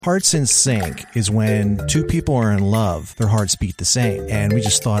Hearts in sync is when two people are in love, their hearts beat the same. And we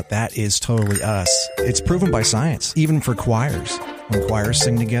just thought that is totally us. It's proven by science, even for choirs. When choirs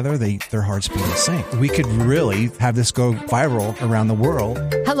sing together, their hearts beat in sync. We could really have this go viral around the world.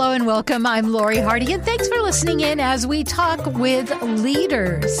 Hello and welcome. I'm Lori Hardy, and thanks for listening in as we talk with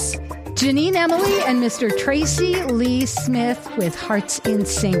leaders. Janine Emily and Mr. Tracy Lee Smith with Hearts in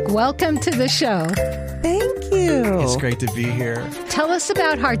Sync. Welcome to the show. Thank you. It's great to be here. Tell us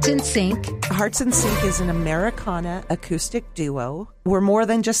about Hearts in Sync. Hearts in Sync is an Americana acoustic duo. We're more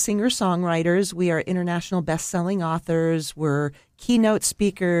than just singer-songwriters. We are international best-selling authors. We're keynote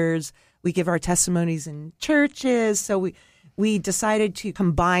speakers. We give our testimonies in churches. So we decided to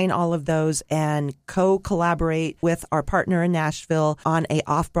combine all of those and co-collaborate with our partner in Nashville on a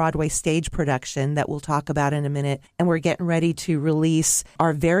off-Broadway stage production that we'll talk about in a minute. And we're getting ready to release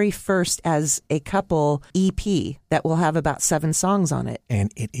our very first as a couple EP that will have about 7 songs on it.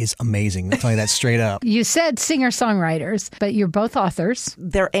 And it is amazing. I'll tell you that straight up. You said singer-songwriters, but you're both authors.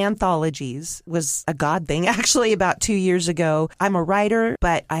 Their anthologies was a God thing. Actually, about 2 years ago, I'm a writer,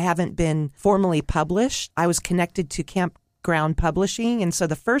 but I haven't been formally published. I was connected to Campground Publishing. And so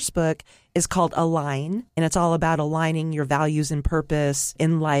the first book is called Align, and it's all about aligning your values and purpose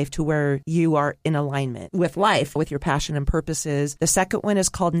in life to where you are in alignment with life, with your passion and purposes. The second one is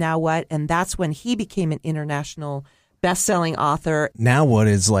called Now What? And that's when he became an international best-selling author. Now what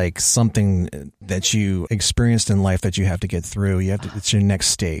is like something that you experienced in life that you have to get through? It's your next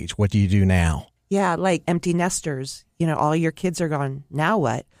stage. What do you do now? Yeah, like empty nesters. You know, all your kids are gone. Now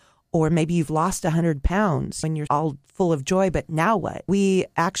what? Or maybe you've lost 100 pounds when you're all full of joy, but now what? We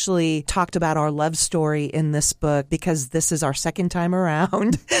actually talked about our love story in this book because this is our second time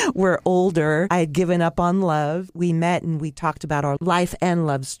around. We're older. I had given up on love. We met and we talked about our life and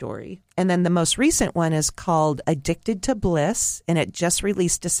love story. And then the most recent one is called Addicted to Bliss, and it just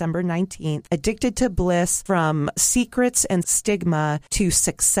released December 19th. Addicted to Bliss, from secrets and stigma to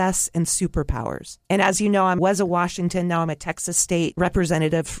success and superpowers. And as you know, I was a Washington, now I'm a Texas State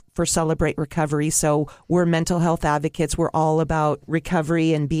representative for Celebrate Recovery. So we're mental health advocates. We're all about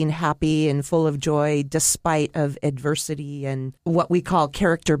recovery and being happy and full of joy despite of adversity and what we call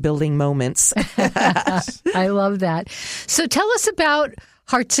character building moments. I love that. So tell us about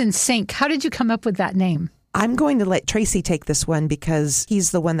Hearts in Sync. How did you come up with that name? I'm going to let Tracy take this one because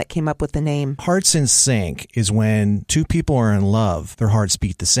he's the one that came up with the name. Hearts in sync is when two people are in love, their hearts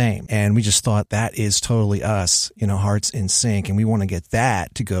beat the same. And we just thought that is totally us, hearts in sync. And we want to get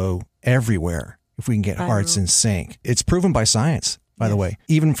that to go everywhere if we can get hearts in sync. It's proven by science, by the way,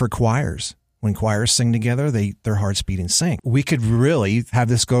 even for choirs. When choirs sing together, their hearts beat in sync. We could really have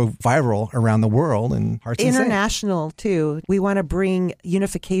this go viral around the world and hearts in sync. International, too. We want to bring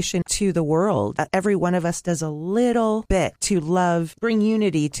unification to the world. Every one of us does a little bit to bring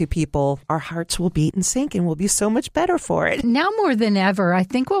unity to people. Our hearts will beat in sync and we'll be so much better for it. Now more than ever, I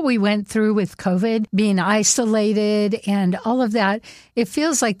think what we went through with COVID, being isolated and all of that, it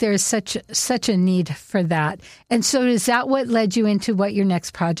feels like there's such a need for that. And so is that what led you into what your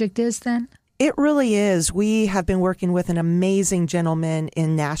next project is then? It really is. We have been working with an amazing gentleman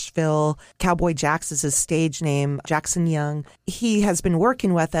in Nashville. Cowboy Jax is his stage name, Jackson Young. He has been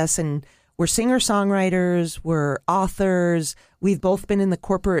working with us, and we're singer-songwriters, we're authors. We've both been in the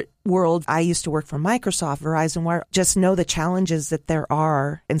corporate world. I used to work for Microsoft, Verizon, where just know the challenges that there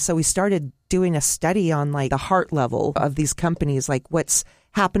are. And so we started doing a study on like the heart level of these companies, like what's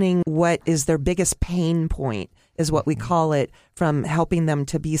happening, what is their biggest pain point, is what we call it, from helping them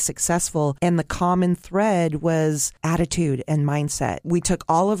to be successful. And the common thread was attitude and mindset. We took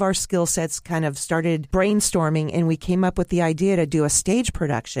all of our skill sets, kind of started brainstorming, and we came up with the idea to do a stage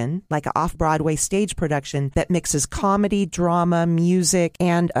production, like an off-Broadway stage production that mixes comedy, drama, music,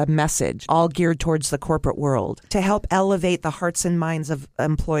 and a message, all geared towards the corporate world to help elevate the hearts and minds of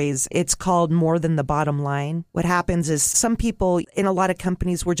employees. It's called More Than the Bottom Line. What happens is some people in a lot of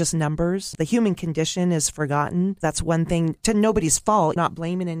companies, we're just numbers. The human condition is forgotten. That's one thing, to nobody's fault, not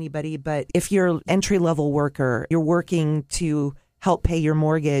blaming anybody, but if you're an entry-level worker, you're working to help pay your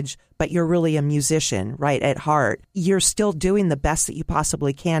mortgage, but you're really a musician, right, at heart, you're still doing the best that you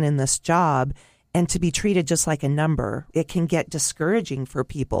possibly can in this job. And to be treated just like a number, it can get discouraging for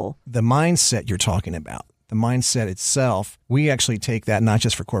people. The mindset you're talking about, the mindset itself, we actually take that not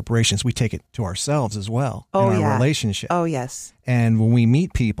just for corporations, we take it to ourselves as well in our relationship. Oh, yes. And when we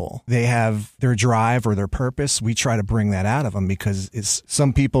meet people, they have their drive or their purpose. We try to bring that out of them because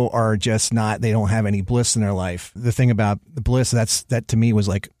some people are just not, they don't have any bliss in their life. The thing about the bliss, that to me was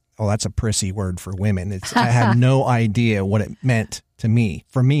like, oh, that's a prissy word for women. I had no idea what it meant to me.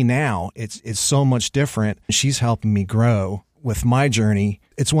 For me now, it's so much different. She's helping me grow with my journey,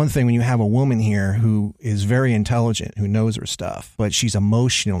 it's one thing when you have a woman here who is very intelligent, who knows her stuff, but she's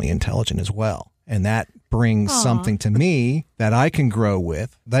emotionally intelligent as well. And that brings something to me that I can grow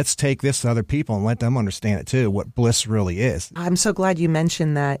with. Let's take this to other people and let them understand it too, what bliss really is. I'm so glad you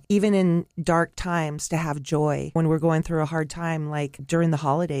mentioned that. Even in dark times, to have joy when we're going through a hard time, like during the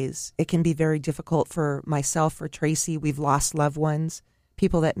holidays, it can be very difficult for myself, for Tracy. We've lost loved ones,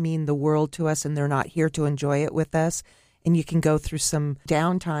 people that mean the world to us, and they're not here to enjoy it with us. And you can go through some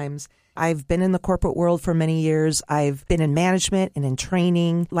down times. I've been in the corporate world for many years. I've been in management and in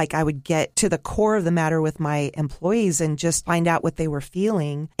training. Like, I would get to the core of the matter with my employees and just find out what they were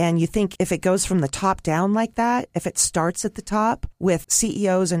feeling. And you think if it goes from the top down like that, if it starts at the top with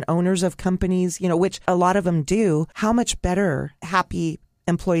CEOs and owners of companies, which a lot of them do, how much better happy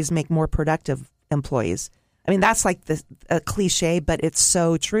employees make more productive employees. I mean, that's like a cliche, but it's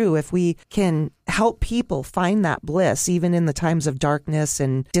so true. If we can help people find that bliss, even in the times of darkness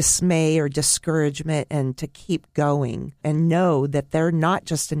and dismay or discouragement, and to keep going and know that they're not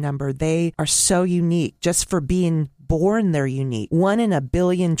just a number. They are so unique. Just for being born, they're unique. 1 in a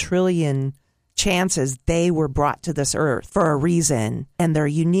billion trillion chances they were brought to this earth for a reason, and they're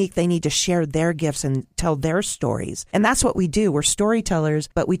unique. They need to share their gifts and tell their stories. And that's what we do. We're storytellers,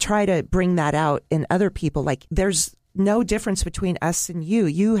 but we try to bring that out in other people. Like, there's no difference between us and you.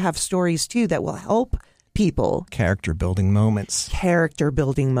 You have stories too that will help people. Character building moments. Character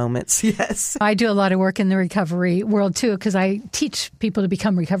building moments. Yes. I do a lot of work in the recovery world too, because I teach people to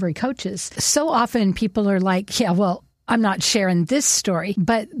become recovery coaches. So often people are like, yeah, well, I'm not sharing this story,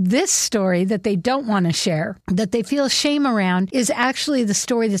 but this story that they don't want to share, that they feel shame around, is actually the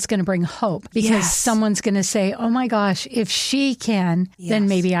story that's going to bring hope, because someone's going to say, oh my gosh, if she can, then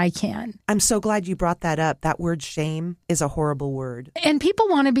maybe I can. I'm so glad you brought that up. That word shame is a horrible word. And people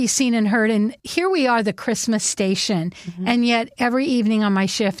want to be seen and heard. And here we are, the Christmas station. Mm-hmm. And yet every evening on my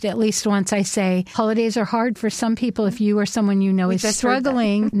shift, at least once, I say, holidays are hard for some people. If you or someone you know is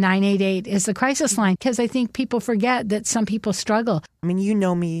struggling, 988 is the crisis line, because I think people forget that some people struggle. I mean, you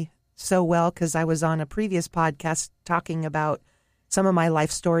know me so well because I was on a previous podcast talking about some of my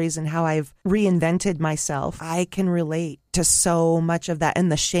life stories and how I've reinvented myself. I can relate to so much of that, and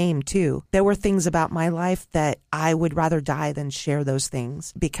the shame too. There were things about my life that I would rather die than share those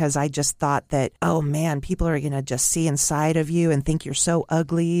things, because I just thought that, oh man, people are going to just see inside of you and think you're so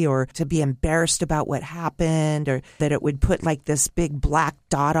ugly, or to be embarrassed about what happened, or that it would put like this big black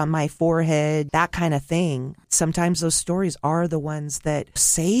dot on my forehead, that kind of thing. Sometimes those stories are the ones that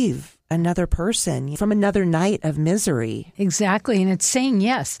save another person from another night of misery. Exactly. And it's saying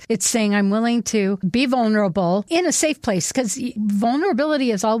yes. It's saying I'm willing to be vulnerable in a safe place, because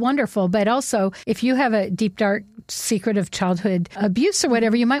vulnerability is all wonderful. But also, if you have a deep, dark secret of childhood abuse or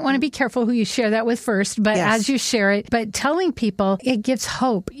whatever, you might want to be careful who you share that with first. But as you share it, but telling people, it gives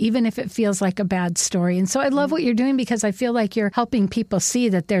hope, even if it feels like a bad story. And so I love what you're doing, because I feel like you're helping people see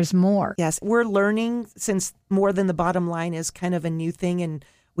that there's more. Yes. We're learning, since More Than the Bottom Line is kind of a new thing, and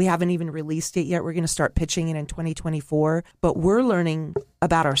we haven't even released it yet. We're going to start pitching it in 2024. But we're learning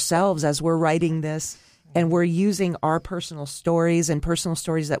about ourselves as we're writing this. And we're using our personal stories and personal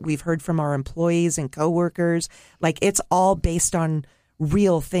stories that we've heard from our employees and coworkers. Like, it's all based on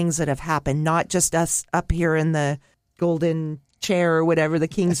real things that have happened, not just us up here in the golden chair or whatever, the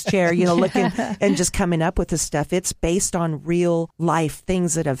king's chair, looking and just coming up with this stuff. It's based on real life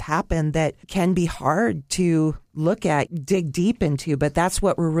things that have happened that can be hard to look at, dig deep into. But that's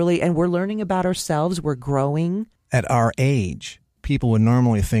what and we're learning about ourselves. We're growing. At our age, people would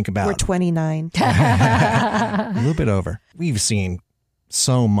normally think about... We're 29. A little bit over. We've seen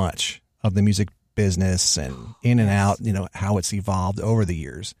so much of the music business and in and out, how it's evolved over the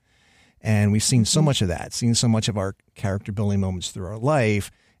years. And we've seen so much of that, seen so much of our character building moments through our life.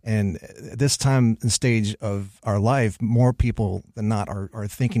 And at this time and stage of our life, more people than not are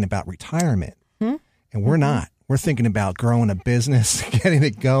thinking about retirement. Mm-hmm. And we're not. We're thinking about growing a business, getting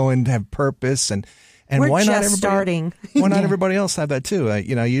it going, to have purpose. And we're why not just starting. Why not everybody else have that too?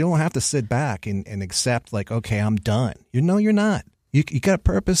 You don't have to sit back and accept like, okay, I'm done. You're not. You got a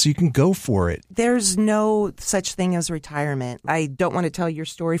purpose. You can go for it. There's no such thing as retirement. I don't want to tell your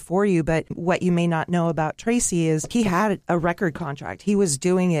story for you, but what you may not know about Tracy is he had a record contract. He was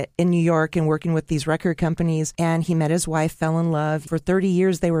doing it in New York and working with these record companies, and he met his wife, fell in love. For 30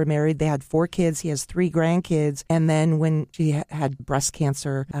 years, they were married. They had 4 kids. He has 3 grandkids. And then when she had breast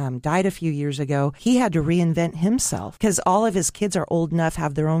cancer, died a few years ago, he had to reinvent himself, because all of his kids are old enough,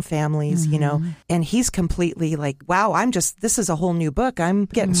 have their own families, and he's completely like, wow, this is a whole new book. I'm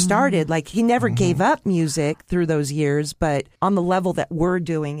getting started. Like, he never gave up music through those years, but on the level that we're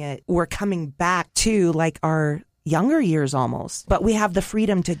doing it, we're coming back to like our younger years almost. But we have the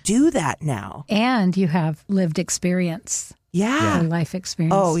freedom to do that now. And you have lived experience. Yeah. Life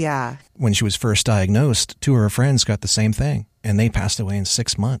experience. Oh, yeah. When she was first diagnosed, 2 of her friends got the same thing, and they passed away in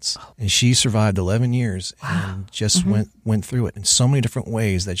 6 months. And she survived 11 years and just went through it in so many different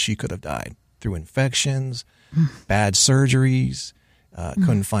ways that she could have died. Through infections, bad surgeries,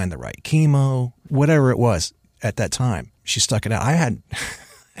 couldn't find the right chemo, whatever it was at that time. She stuck it out. I had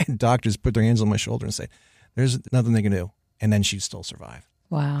doctors put their hands on my shoulder and say, there's nothing they can do. And then she'd still survive.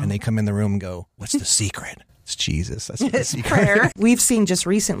 Wow. And they come in the room and go, what's the secret? It's Jesus. That's what the secret. Prayer. We've seen just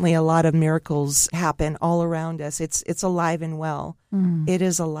recently a lot of miracles happen all around us. It's alive and well. It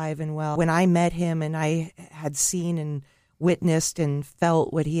is alive and well. When I met him and I had seen and witnessed and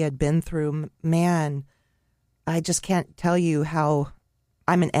felt what he had been through, man, I just can't tell you how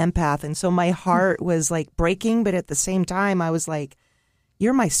I'm an empath. And so my heart was like breaking, but at the same time, I was like,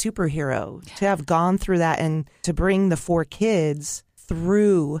 you're my superhero to have gone through that and to bring the 4 kids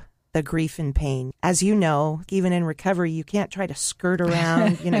through the grief and pain. As you know, even in recovery, you can't try to skirt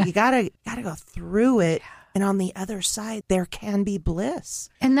around. You gotta go through it. And on the other side, there can be bliss.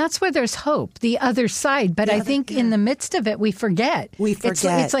 And that's where there's hope, the other side. But I think in the midst of it, we forget.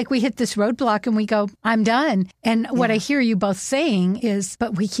 It's like we hit this roadblock and we go, I'm done. And what I hear you both saying is,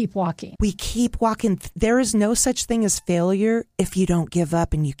 but we keep walking. We keep walking. There is no such thing as failure if you don't give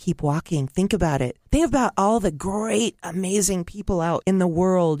up and you keep walking. Think about it. Think about all the great, amazing people out in the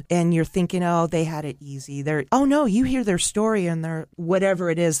world, and you're thinking, oh, they had it easy. Oh, no, you hear their story and they're, whatever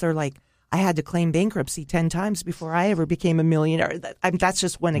it is, they're like, I had to claim bankruptcy 10 times before I ever became a millionaire. That's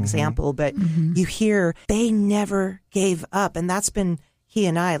just one example, but you hear they never gave up. And that's been he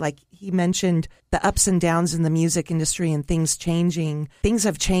and I, like he mentioned the ups and downs in the music industry and things changing. Things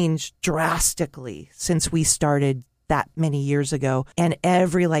have changed drastically since we started that many years ago. And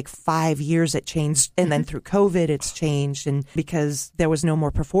every 5 years it changed. And then through COVID, it's changed. And because there was no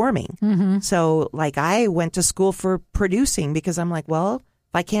more performing. So I went to school for producing because I'm like, well,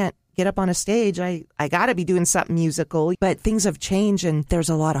 if I can't get up on a stage, I got to be doing something musical. But things have changed and there's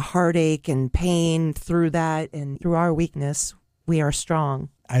a lot of heartache and pain through that. And through our weakness, we are strong.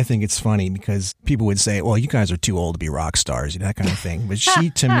 I think it's funny because people would say, well, you guys are too old to be rock stars, that kind of thing. But she,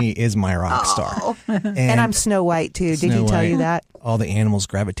 to me, is my rock star. And I'm Snow White, too. Did he tell you that? All the animals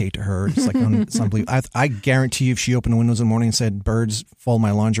gravitate to her. It's it's unbelievable. I guarantee you if she opened the windows in the morning and said, birds, fold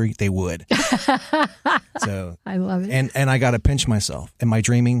my laundry, they would. So I love it. And I got to pinch myself. Am I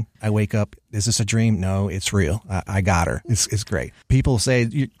dreaming? I wake up. Is this a dream? No, it's real. I got her. It's great. People say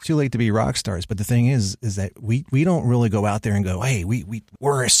you're too late to be rock stars. But the thing is that we don't really go out there and go, hey,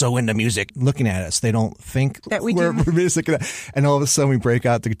 we're so into music. Looking at us, they don't think that we're music. And all of a sudden we break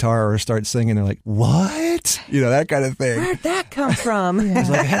out the guitar or start singing. They're like, what? That kind of thing. Where'd that come from? It's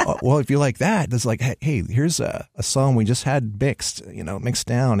like, hey, well, if you like that, it's like, hey, here's a song we just had mixed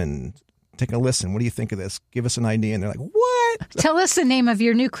down and take a listen. What do you think of this? Give us an idea. And they're like, what? Tell us the name of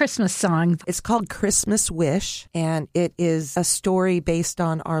your new Christmas song. It's called Christmas Wish, and it is a story based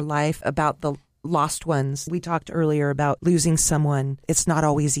on our life about the lost ones. We talked earlier about losing someone. It's not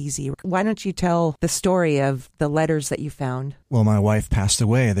always easy. Why don't you tell the story of the letters that you found? Well, my wife passed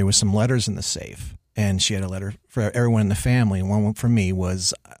away. There was some letters in the safe. And she had a letter for everyone in the family. And one for me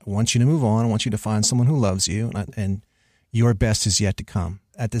was, I want you to move on. I want you to find someone who loves you. And your best is yet to come.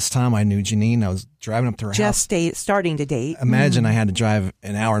 At this time, I knew Janine. I was driving up to her house. Starting to date. Imagine I had to drive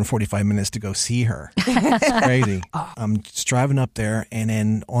an hour and 45 minutes to go see her. It's crazy. I'm just driving up there. And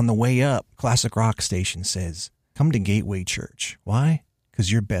then on the way up, Classic Rock Station says, come to Gateway Church. Why?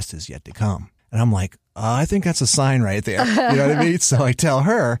 Because your best is yet to come. And I'm like, I think that's a sign right there. You know what I mean? So I tell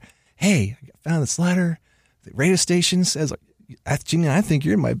her, hey, I found this letter. The radio station says, Janine, I think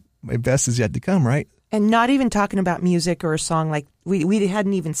you're my best is yet to come, right? And not even talking about music or a song. We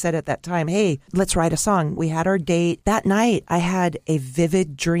hadn't even said at that time, hey, let's write a song. We had our date. That night, I had a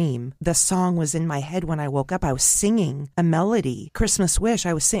vivid dream. The song was in my head when I woke up. I was singing a melody, Christmas Wish.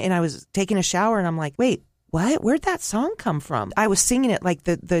 I was singing, I was taking a shower, and I'm like, wait, what? Where'd that song come from? I was singing it like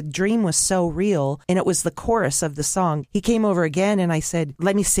the dream was so real, and it was the chorus of the song. He came over again, and I said,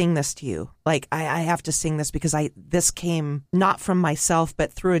 let me sing this to you. I have to sing this because this came not from myself,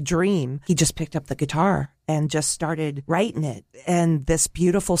 but through a dream. He just picked up the guitar and just started writing it, and this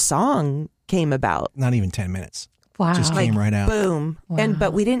beautiful song came about. Not even 10 minutes. Wow. Just came right out. Boom. Wow.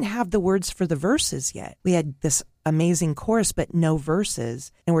 But we didn't have the words for the verses yet. We had this amazing chorus, but no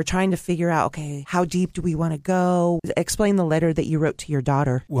verses. And we're trying to figure out, okay, how deep do we want to go? Explain the letter that you wrote to your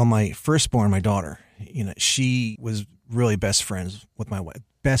daughter. Well, my firstborn, my daughter, she was really best friends with my wife.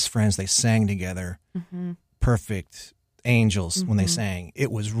 Best friends. They sang together. Mm-hmm. Perfect angels when they sang.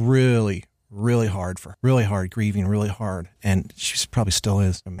 It was really, really hard, grieving really hard. And she probably still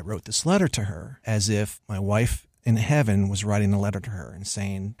is. I wrote this letter to her as if my wife in heaven was writing a letter to her and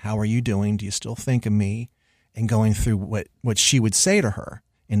saying, how are you doing? Do you still think of me? And going through what she would say to her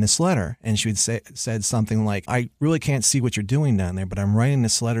in this letter. And she would said something like, I really can't see what you're doing down there, but I'm writing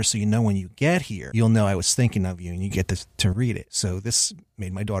this letter so you know when you get here, you'll know I was thinking of you and you get to read it. So this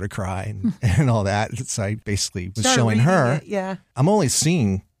made my daughter cry and all that. So I basically was showing her. Yeah. I'm only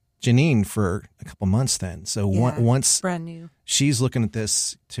seeing Janine for a couple months then. So once brand new, she's looking at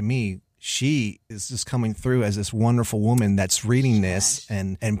this to me, she is just coming through as this wonderful woman that's reading this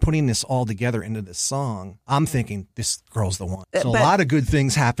and putting this all together into this song. I'm thinking this girl's the one. So a lot of good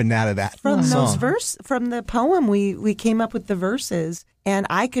things happened out of that from song. From the poem, we came up with the verses, and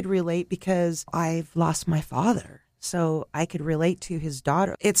I could relate because I've lost my father. So I could relate to his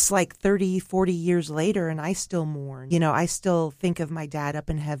daughter. It's like 30, 40 years later, and I still mourn. You know, I still think of my dad up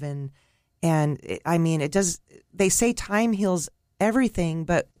in heaven. And they say time heals everything,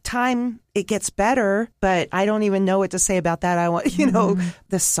 but time, it gets better, but I don't even know what to say about that.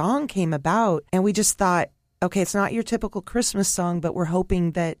 The song came about and we just thought, okay, it's not your typical Christmas song, but we're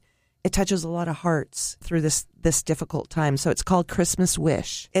hoping that it touches a lot of hearts through this difficult time. So it's called Christmas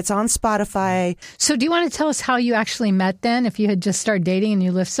Wish. It's on Spotify. So do you want to tell us how you actually met then, if you had just started dating and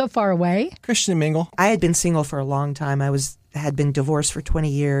you lived so far away? Christian Mingle. I had been single for a long time. I had been divorced for 20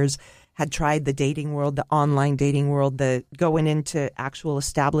 years. Had tried the dating world, the online dating world, the going into actual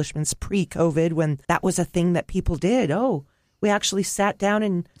establishments pre-COVID when that was a thing that people did. Oh, we actually sat down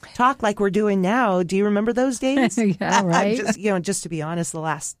and talked like we're doing now. Do you remember those days? Yeah, right. Just to be honest, the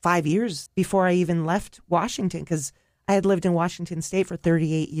last 5 years before I even left Washington, because I had lived in Washington State for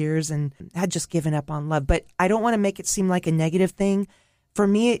 38 years and had just given up on love. But I don't want to make it seem like a negative thing. For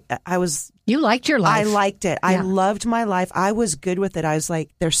me, You liked your life. I liked it. Yeah. I loved my life. I was good with it. I was like,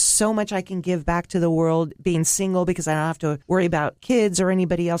 there's so much I can give back to the world being single because I don't have to worry about kids or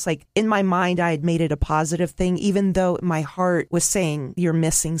anybody else. Like in my mind, I had made it a positive thing, even though my heart was saying you're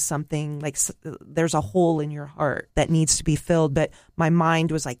missing something. Like there's a hole in your heart that needs to be filled. But my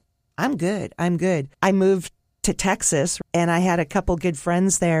mind was like, I'm good. I moved to Texas and I had a couple good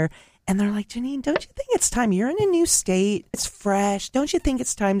friends there. And they're like, Janine, don't you think it's time? You're in a new state. It's fresh. Don't you think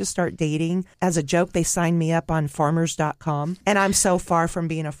it's time to start dating? As a joke, they signed me up on farmers.com. And I'm so far from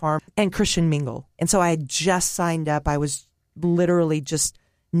being a farmer. And Christian Mingle. And so I had just signed up. I was literally just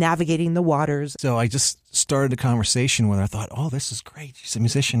navigating the waters. So I just started a conversation with her. I thought, oh, this is great. She's a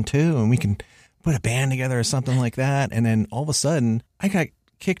musician too. And we can put a band together or something like that. And then all of a sudden, I got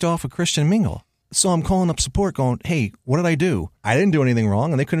kicked off of Christian Mingle. So I'm calling up support going, hey, what did I do? I didn't do anything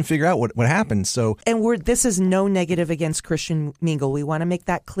wrong. And they couldn't figure out what happened. So, and this is no negative against Christian Mingle. We want to make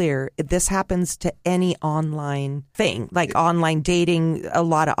that clear. This happens to any online thing, like online dating, a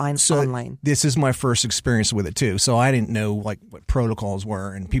lot of online. This is my first experience with it too. So I didn't know like what protocols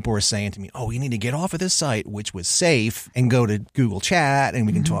were. And people were saying to me, oh, you need to get off of this site, which was safe, and go to Google Chat and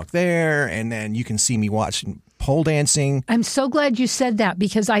we can talk there. And then you can see me watching pole dancing. I'm so glad you said that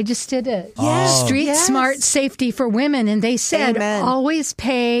because I just did a Street Smart Safety for Women, and they said always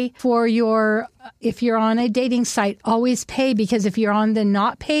pay for if you're on a dating site, always pay, because if you're on the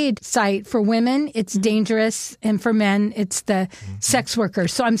not paid site for women, it's dangerous, and for men, it's the sex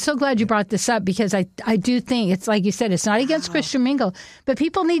workers. So I'm so glad you brought this up because I do think it's like you said, it's not against Christian Mingle, but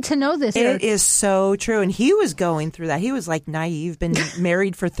people need to know this. It is so true. And he was going through that. He was like naive, been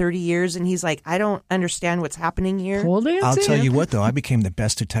married for 30 years, and he's like, I don't understand what's happening here. I'll tell you what, though, I became the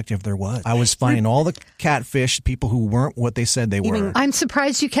best detective there was. I was finding all the catfish, people who weren't what they said they were. I'm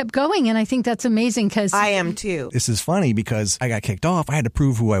surprised you kept going, and I think that's amazing because I am too. This is funny because I got kicked off. I had to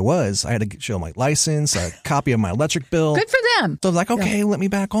prove who I was. I had to show my license, a copy of my electric bill. Good for them. So I was like, okay, let me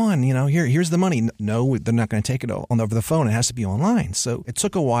back on. Here's the money. No, they're not going to take it over the phone. It has to be online. So it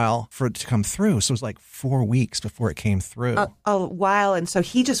took a while for it to come through. So it was like 4 weeks before it came through. A while. And so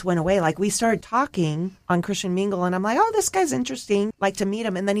he just went away. Like we started talking on Christian Mingle and I'm like, oh, this guy's interesting. Like to meet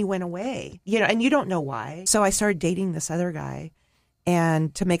him. And then he went away, and you don't know why. So I started dating this other guy.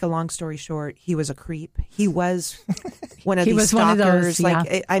 And to make a long story short, he was a creep. He was one of these stalkers. One of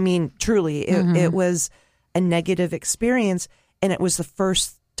those, truly, it was a negative experience. And it was the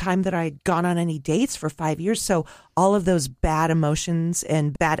first time that I'd gone on any dates for 5 years. So all of those bad emotions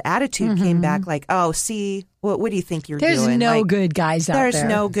and bad attitude came back like, oh, see, what do you think you're doing? There's no good guys out there. There's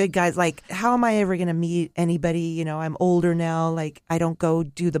no good guys. Like, how am I ever going to meet anybody? I'm older now. Like, I don't go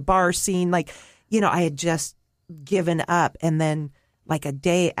do the bar scene. Like, I had just given up. And then like a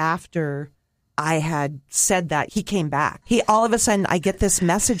day after I had said that, he came back. All of a sudden, I get this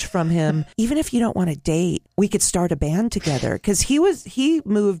message from him. Even if you don't want to date, we could start a band together. Because he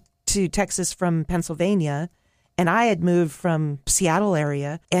moved to Texas from Pennsylvania, and I had moved from Seattle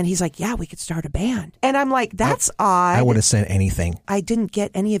area. And he's like, yeah, we could start a band. And I'm like, that's odd. I would have said anything. I didn't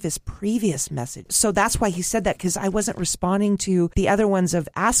get any of his previous message. So that's why he said that, because I wasn't responding to the other ones of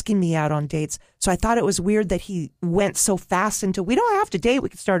asking me out on dates. So I thought it was weird that he went so fast into, we don't have to date, we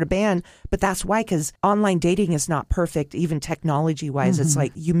could start a band. But that's why, because online dating is not perfect, even technology wise. It's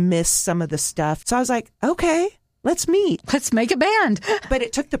like you miss some of the stuff. So I was like, okay. Let's meet. Let's make a band. But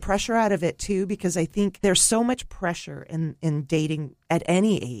it took the pressure out of it, too, because I think there's so much pressure in dating at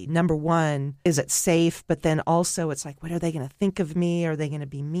any age. Number one, is it safe? But then also it's like, what are they going to think of me? Are they going to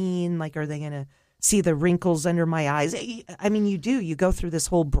be mean? Like, are they going to see the wrinkles under my eyes? I mean, you go through this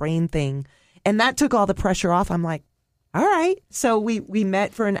whole brain thing. And that took all the pressure off. I'm like, all right. So we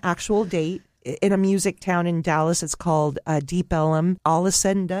met for an actual date in a music town in Dallas. It's called Deep Ellum. All is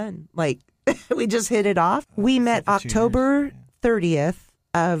said and done. Like, we just hit it off. We met October 30th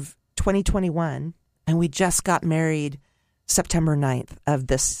of 2021, and we just got married September 9th of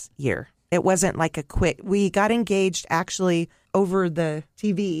this year. It wasn't like a quick, we got engaged actually over the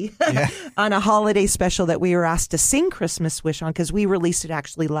TV on a holiday special that we were asked to sing Christmas Wish on, because we released it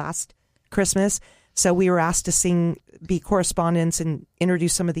actually last Christmas. So we were asked to sing, be correspondents and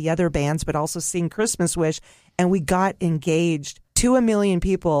introduce some of the other bands, but also sing Christmas Wish. And we got engaged to 1 million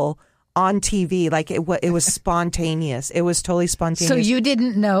people on TV. Like it was spontaneous. It was totally spontaneous. So you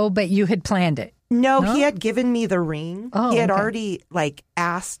didn't know, but you had planned it. No, he had given me the ring. Oh, he had already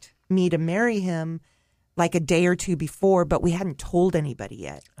asked me to marry him like a day or two before, but we hadn't told anybody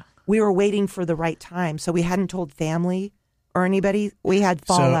yet. We were waiting for the right time. So we hadn't told family or anybody. We had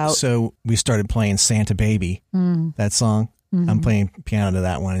fallout. So we started playing Santa Baby, that song. I'm playing piano to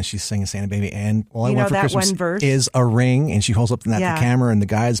that one, and she's singing Santa Baby. And all I want for Christmas is a ring. And she holds up that to the camera, and the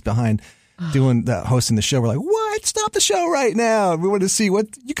guys behind hosting the show were like, "What? Stop the show right now! We want to see what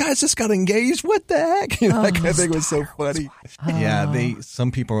you guys just got engaged. What the heck?" That kind of thing was so funny. Yeah,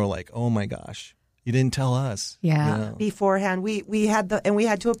 some people were like, "Oh my gosh." You didn't tell us. Yeah. You know? Beforehand, we had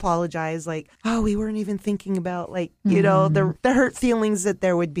to apologize. Like, oh, we weren't even thinking about the hurt feelings that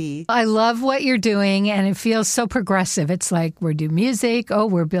there would be. I love what you're doing, and it feels so progressive. It's like we're doing music. Oh,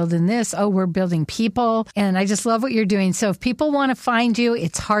 we're building this. Oh, we're building people. And I just love what you're doing. So if people want to find you,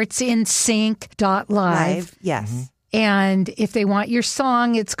 it's heartsinsync.live. Yes. And if they want your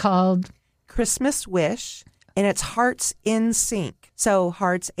song, it's called Christmas Wish, and it's Hearts in Sync. So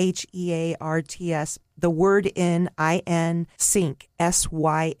Hearts, Hearts, the word in, I-N, sync,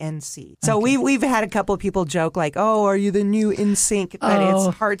 S-Y-N-C. So we've had a couple of people joke like, oh, are you the new NSYNC? But it's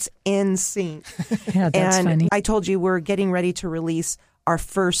Hearts in Sync. Yeah, that's funny. I told you we're getting ready to release our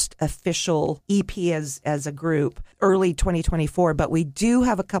first official EP as a group early 2024. But we do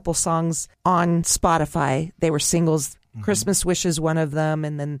have a couple songs on Spotify. They were singles. Christmas Wish is one of them,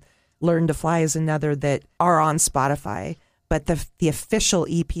 and then Learn to Fly is another that are on Spotify. But the official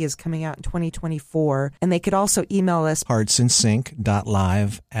EP is coming out in 2024. And they could also email us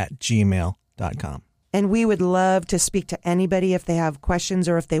heartsinsync.live@gmail.com. And we would love to speak to anybody if they have questions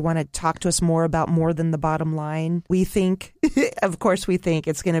or if they want to talk to us more about More Than the Bottom Line. We think, of course,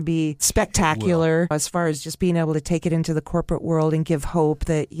 it's going to be spectacular as far as just being able to take it into the corporate world and give hope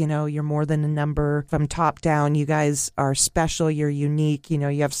that, you're more than a number from top down. You guys are special. You're unique. You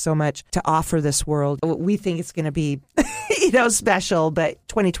have so much to offer this world. We think it's going to be, special, but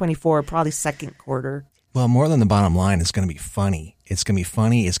 2024, probably second quarter. Well, More Than the Bottom Line is going to be funny. It's going to be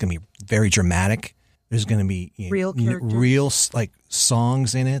funny. It's going to be very dramatic. There's going to be real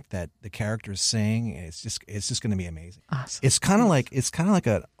songs in it that the characters sing, and it's just going to be amazing. Awesome. It's kind of like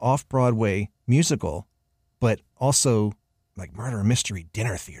an off-Broadway musical, but also like murder mystery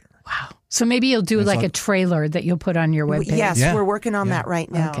dinner theater. Wow. So maybe you'll do a trailer that you'll put on your webpage. Yes, we're working on that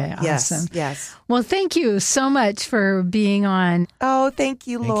right now. Okay, yes, awesome. Yes. Well, thank you so much for being on. Oh, thank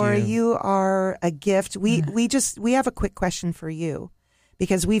you, Laura. You are a gift. We have a quick question for you.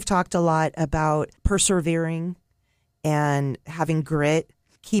 Because we've talked a lot about persevering and having grit,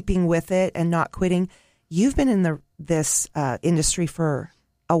 keeping with it and not quitting. You've been in this industry for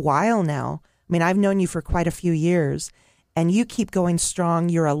a while now. I mean, I've known you for quite a few years, and you keep going strong.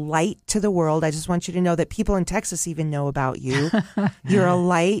 You're a light to the world. I just want you to know that people in Texas even know about you. You're a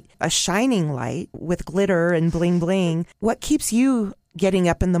light, a shining light with glitter and bling bling. What keeps you getting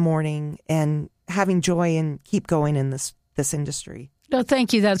up in the morning and having joy and keep going in this industry? No,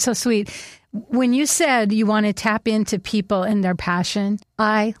 thank you. That's so sweet. When you said you want to tap into people and their passion,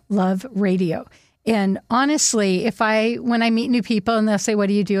 I love radio. And honestly, when I meet new people and they'll say, what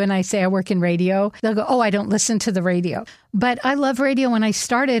do you do? And I say, I work in radio. They'll go, oh, I don't listen to the radio. But I love radio. When I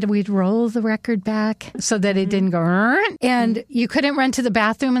started, we'd roll the record back so that it didn't go, and you couldn't run to the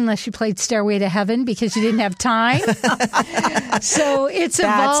bathroom unless you played Stairway to Heaven because you didn't have time. So it's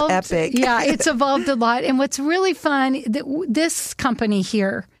evolved. That's epic. Yeah, it's evolved a lot. And what's really fun, this company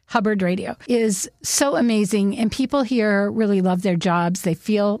here, Hubbard Radio, is so amazing. And people here really love their jobs. They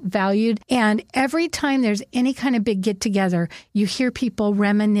feel valued. And every time there's any kind of big get together, you hear people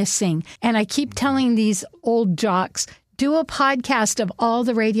reminiscing. And I keep telling these old jocks, do a podcast of all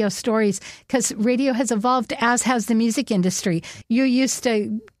the radio stories, because radio has evolved, as has the music industry. You used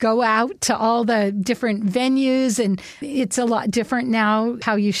to go out to all the different venues, and it's a lot different now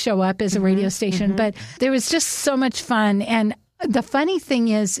how you show up as a radio station. But there was just so much fun. And the funny thing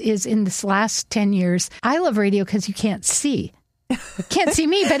is in this last 10 years, I love radio because you can't see. Can't see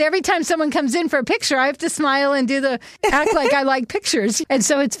me, but every time someone comes in for a picture, I have to smile and act like I like pictures. And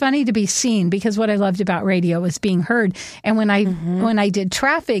so it's funny to be seen, because what I loved about radio was being heard. And when I did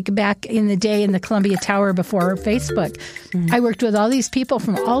traffic back in the day in the Columbia Tower before Facebook, I worked with all these people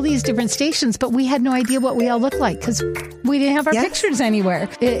from all these different stations, but we had no idea what we all looked like because we didn't have our pictures anywhere.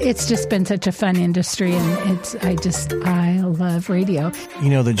 It's just been such a fun industry, and I love radio. You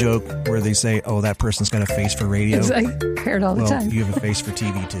know the joke where they say, oh, that person's got a face for radio? I hear it all the time. You have a face for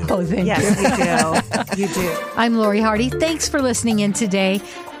TV, too. Oh, thank you. Yes, you do. You do. I'm Lori Hardy. Thanks for listening in today.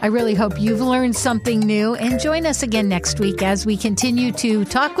 I really hope you've learned something new, and join us again next week as we continue to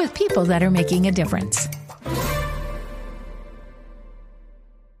talk with people that are making a difference.